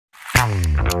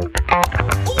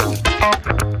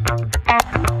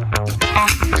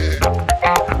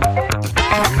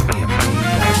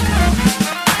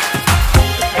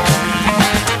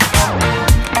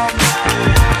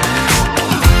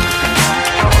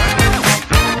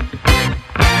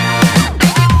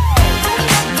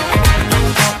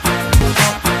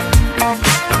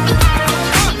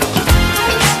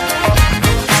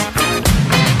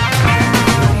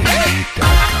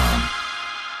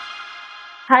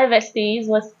Hi besties,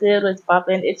 what's good? What's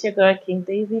poppin'? It's your girl King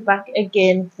Daisy back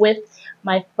again with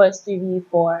my first food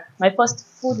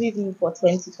review for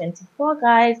 2024,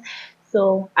 guys.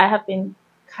 So I have been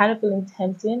kind of feeling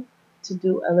tempted to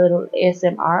do a little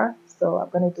ASMR, so I'm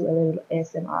gonna do a little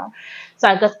ASMR. So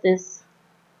I got this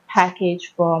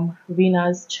package from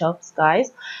Rena's Chops,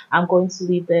 guys. I'm going to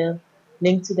leave the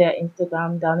link to their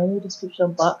Instagram down in the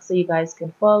description box so you guys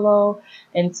can follow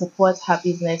and support her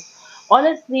business.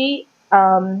 Honestly,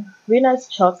 Rena's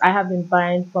Chops, I have been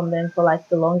buying from them for like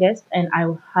the longest, and I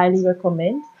would highly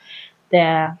recommend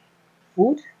their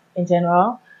food in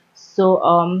general.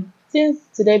 So since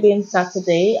today being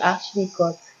Saturday, I actually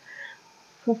got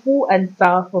fufu and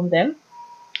sour from them.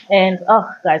 And oh,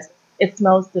 guys, it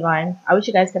smells divine. I wish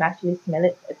you guys can actually smell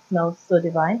it. It smells so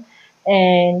divine.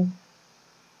 And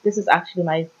this is actually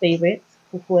my favorite,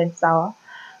 fufu and sour.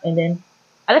 And then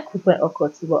I like fufu and okra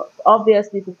too, but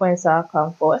obviously fufu and sour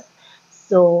come first.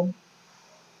 So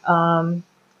um,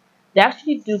 they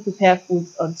actually do prepare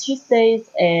foods on Tuesdays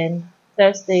and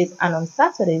Thursdays and on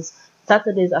Saturdays.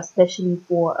 Saturdays are especially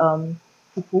for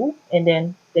fufu, and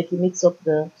then they can mix up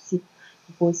the soup,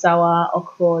 fufu, sour,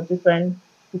 okra, different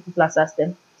fufu plazas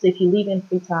them. So if you live in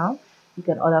Freetown, you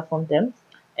can order from them.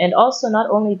 And also, not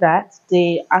only that,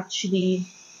 they actually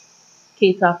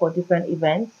cater for different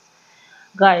events.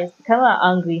 Guys, kind of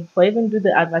angry for even do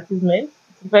the advertisement.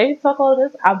 Very talk all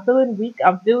this. I'm feeling weak.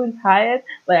 I'm feeling tired,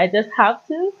 but I just have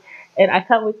to. And I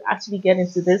can't wait to actually get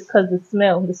into this because the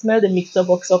smell, the mixture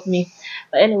box of me.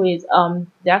 But anyways,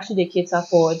 they cater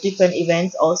for different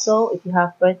events also. If you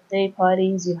have birthday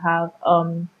parties, you have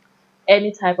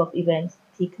any type of event,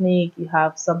 picnic, you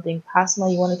have something personal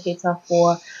you want to cater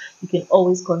for, you can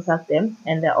always contact them,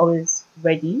 and they're always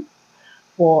ready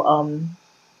for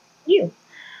you.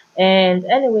 And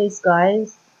anyways,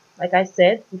 guys, like I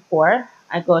said before,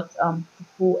 I got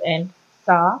fufu and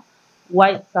sour,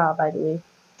 white sour by the way.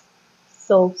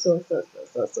 So good.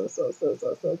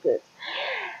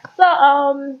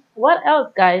 So what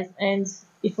else, guys? And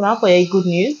if not for a good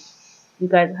news, you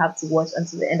guys have to watch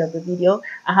until the end of the video.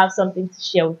 I have something to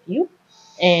share with you.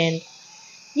 And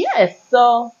yes,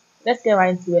 so let's get right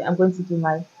into it. I'm going to do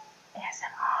my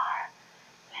ASMR.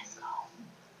 Let's go.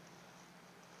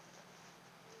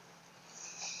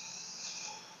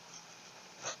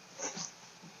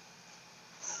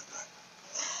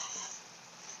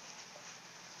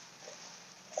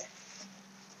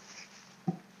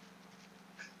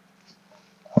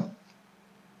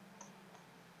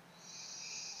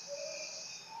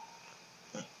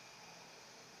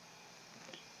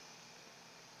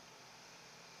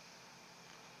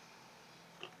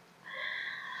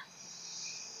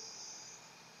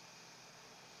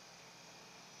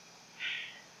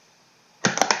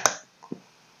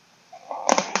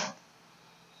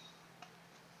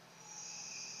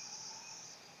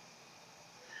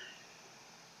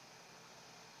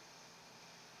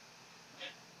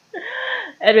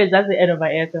 Anyways, that's the end of my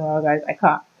ASMR, guys.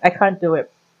 I can't do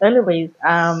it. Anyways,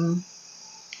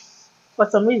 for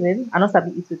some reason, I'm not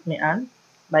happy eat with my aunt.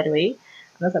 By the way,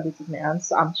 I'm not happy eat with my aunt,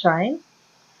 so I'm trying.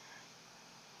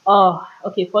 Oh,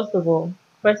 okay. First of all,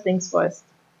 first things first,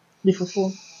 the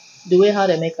fufu, the way how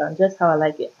they make it, just how I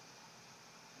like it.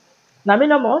 Now me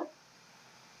no more.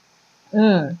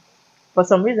 For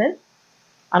some reason,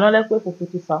 I don't like way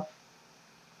fufu too soft.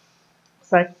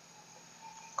 It's like,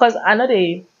 cause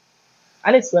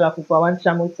I need swell fufu. I want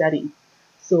shamu to eat.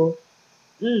 So,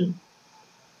 mm,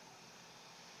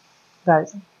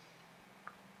 guys,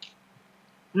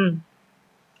 mm,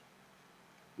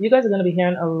 you guys are gonna be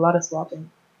hearing a lot of slopping.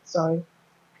 Sorry,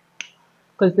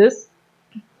 cause this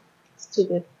is too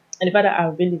good. And the fact that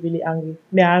I'm really, really angry.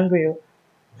 Me angry. Oh.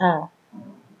 Ah.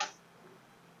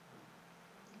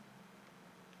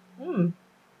 Mm.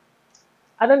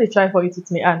 I don't need try for it with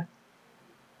me and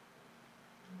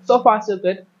so far so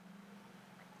good.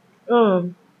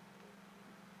 Mm.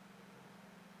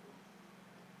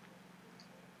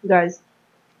 Guys,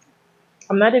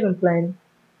 I'm not even playing.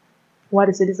 Why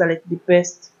they say these are like the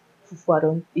best fufu I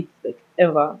don't eat like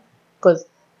ever. Cause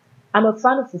I'm a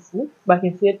fan of fufu, but I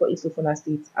can feel it for eat fufu na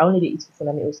state. I only dey eat fufu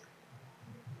na meals.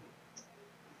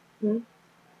 Mm.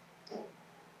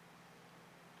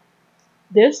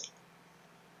 This.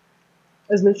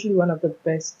 It's literally one of the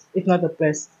best, if not the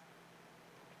best,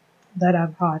 that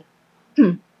I've had.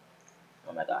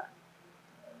 Oh my god.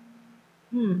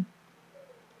 Hmm.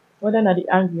 Well, then at the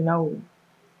angry now.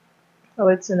 I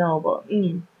wait to know, but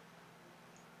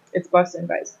it's busting,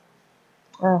 guys.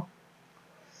 Oh,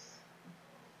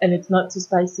 and it's not too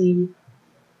spicy.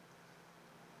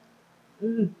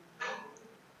 Mm.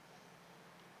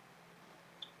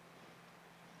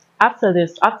 After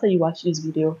this, after you watch this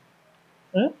video,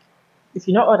 hmm, if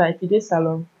you not order, if you did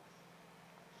salon,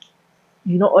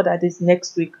 you not order this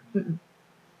next week,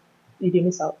 you did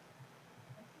miss out.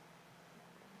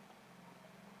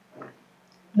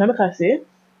 Now, make I say,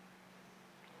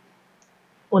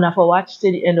 when I for watch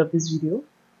till the end of this video,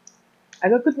 I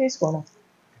got good news for now.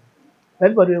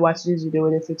 Everybody will watch this video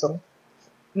with a fit on.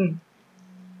 Mm.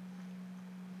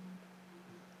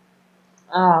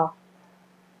 Ah.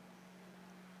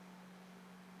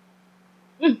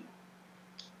 Mm.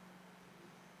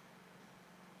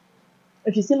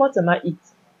 If you see what I eat,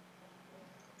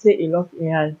 say a lot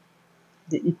AI,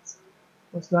 they eat.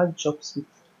 Must not chop sweet.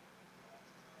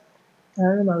 I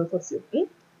don't know what to say.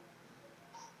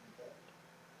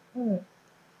 Mm.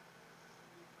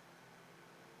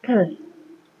 Mm.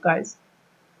 Guys.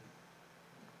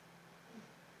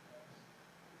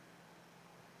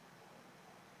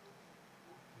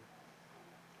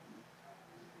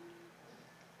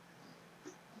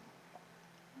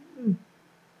 Mm.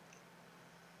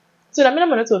 So, I'm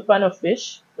not a fan of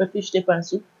fish, but fish dip and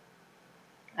soup.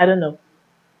 I don't know.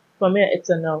 For me, it's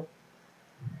a no.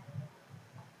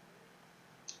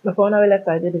 But for now, like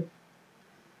I did it.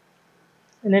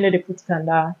 And then they put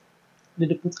kanda,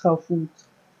 they put cow food.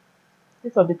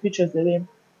 Think of the pictures they way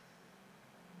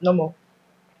no more.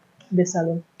 The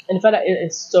salon. And the fact that it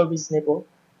is so reasonable.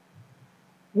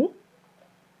 Hmm?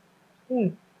 Hmm.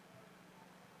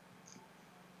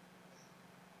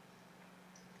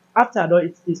 After I don't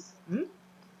eat this,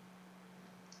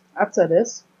 after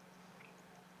this,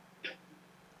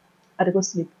 I go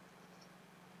sleep.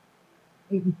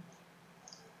 Mm-hmm.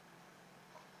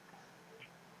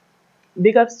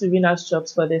 Big ups to Venus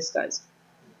Chops for this, guys.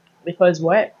 Because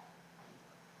what?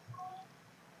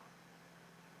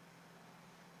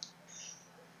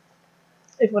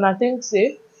 If when I think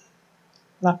say,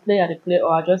 I play at the play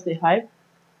or I just the hype,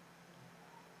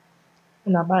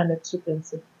 and I buy an soup and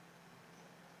say.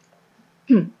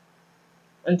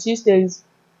 On Tuesdays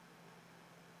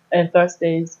and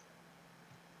Thursdays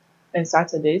and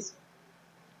Saturdays,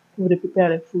 we would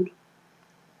prepare the food.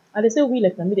 And they say we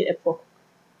like me the effort.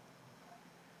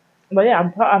 But yeah,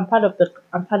 I'm part of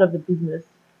the business.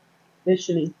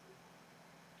 Literally.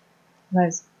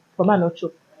 Nice. For my not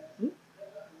choke.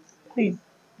 Please,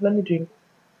 let me drink.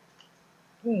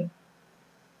 Mm.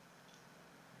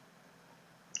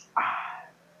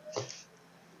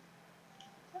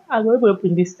 I'm going to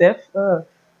open this stuff.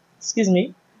 Excuse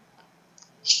me.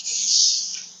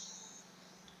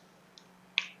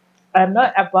 I'm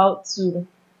not about to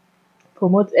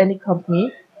promote any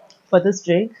company for this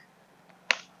drink.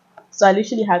 So I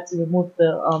literally had to remove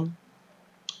the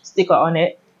sticker on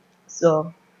it.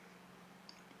 So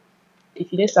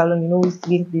if you need salon, you know which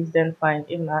drink this, then fine.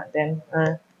 If not, then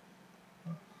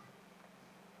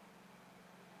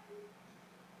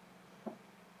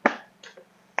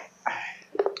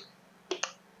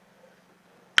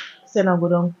send and go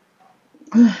down.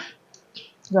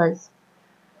 Guys,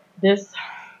 this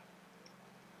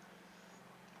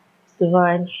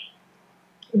divine.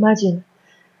 Imagine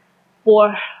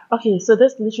for okay, so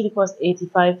this literally cost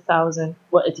 85,000,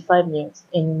 well 85 millions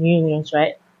in millions,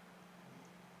 right?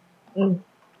 Mm.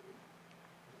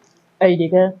 Are you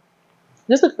there?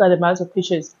 Just look at the amount of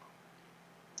pictures.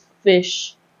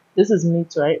 Fish. This is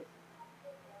meat, right?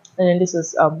 And then this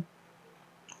is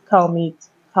cow meat.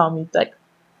 Cow meat. Like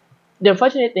the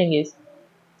unfortunate thing is,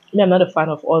 me, I'm not a fan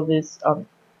of all this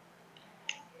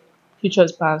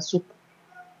features pan soup.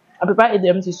 I prefer eat the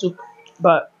empty soup,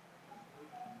 but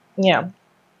yeah.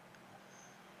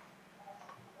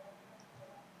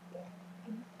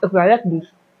 If I like beef,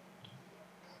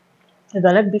 if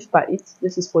I like beef per eat,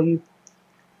 this is for you.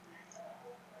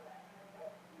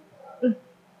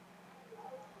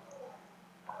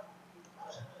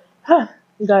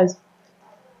 Guys,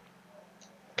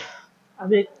 I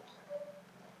mean,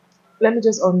 let me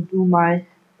just undo my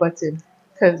button,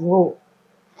 cause whoa,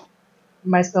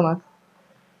 my stomach.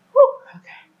 Whew, okay.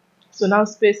 So now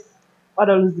space. Why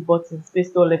don't lose the button?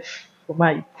 Space don't left for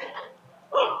my.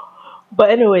 But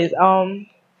anyways,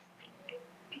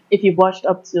 if you've watched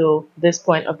up to this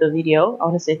point of the video, I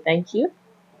want to say thank you.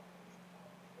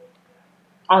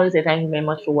 I want to say thank you very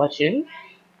much for watching.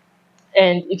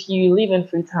 And if you live in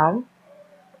Freetown,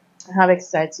 I have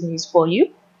exciting news for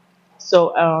you.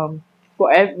 So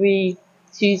for every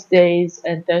Tuesdays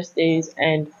and Thursdays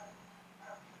and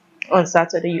on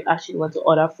Saturday you actually want to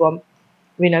order from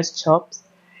Winners Chops,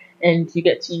 and you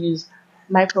get to use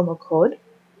my promo code.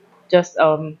 Just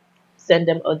send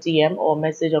them a DM or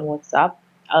message on WhatsApp.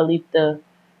 I'll leave the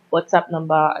WhatsApp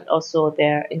number and also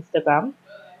their Instagram.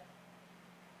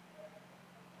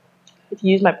 If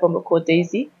you use my promo code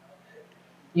Daisy,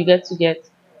 you get to get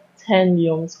 10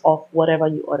 millions of whatever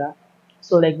you order.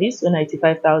 So like this, when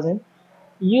 95,000,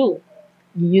 you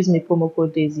use my promo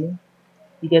code Daisy,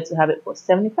 you get to have it for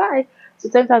 75. So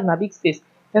 10,000 a big space.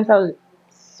 10,000,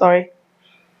 sorry,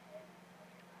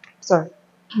 10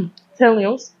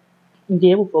 millions, you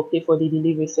be able to pay for the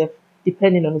delivery self,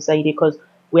 depending on the side because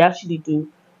we actually do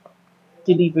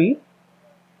delivery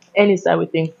any side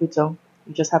within Freetown.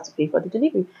 You just have to pay for the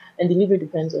delivery, and delivery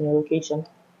depends on your location.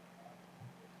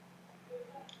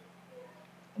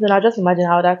 Then I just imagine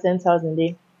how that 10,000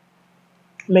 day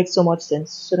makes so much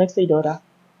sense. So next to your order,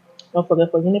 don't forget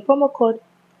for the promo code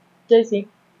JC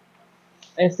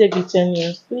and save you 10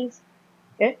 years, please.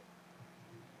 Okay.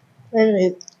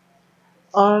 Anyway,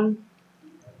 um,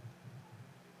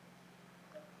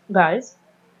 guys,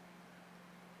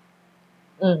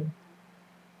 mm,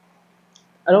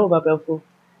 I don't know about Belfo.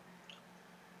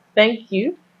 Thank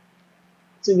you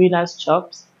to Rena's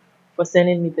Chops for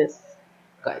sending me this,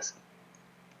 guys.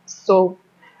 So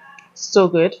so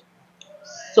good.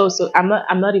 So I'm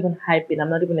not even hyping, I'm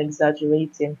not even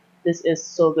exaggerating. This is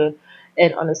so good.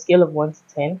 And on a scale of 1 to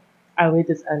 10, I rate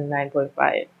this a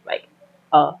 9.5. Like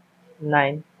a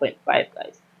 9.5,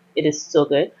 guys. It is so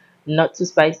good. Not too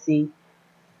spicy.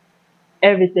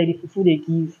 Everything, the fufu they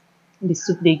give, the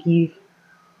soup they give.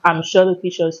 I'm sure the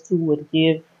pictures too would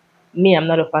give. Me, I'm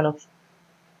not a fan of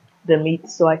the meat,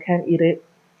 so I can't eat it.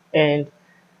 And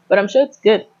but I'm sure it's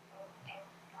good.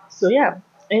 So yeah.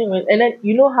 Anyway, and then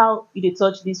you know how you dey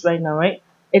touch this right now, right?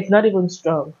 It's not even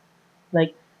strong.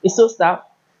 Like it's so stout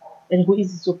and go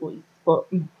easy so for it. But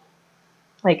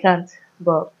I can't.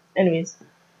 But anyways,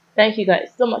 thank you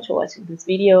guys so much for watching this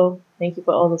video. Thank you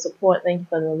for all the support. Thank you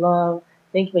for the love.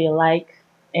 Thank you for your like.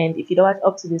 And if you don't watch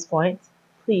up to this point,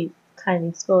 please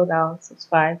kindly scroll down,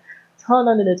 subscribe, turn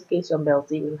on the notification bell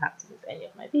so you won't have to miss any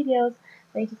of my videos.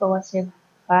 Thank you for watching.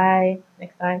 Bye.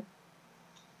 Next time.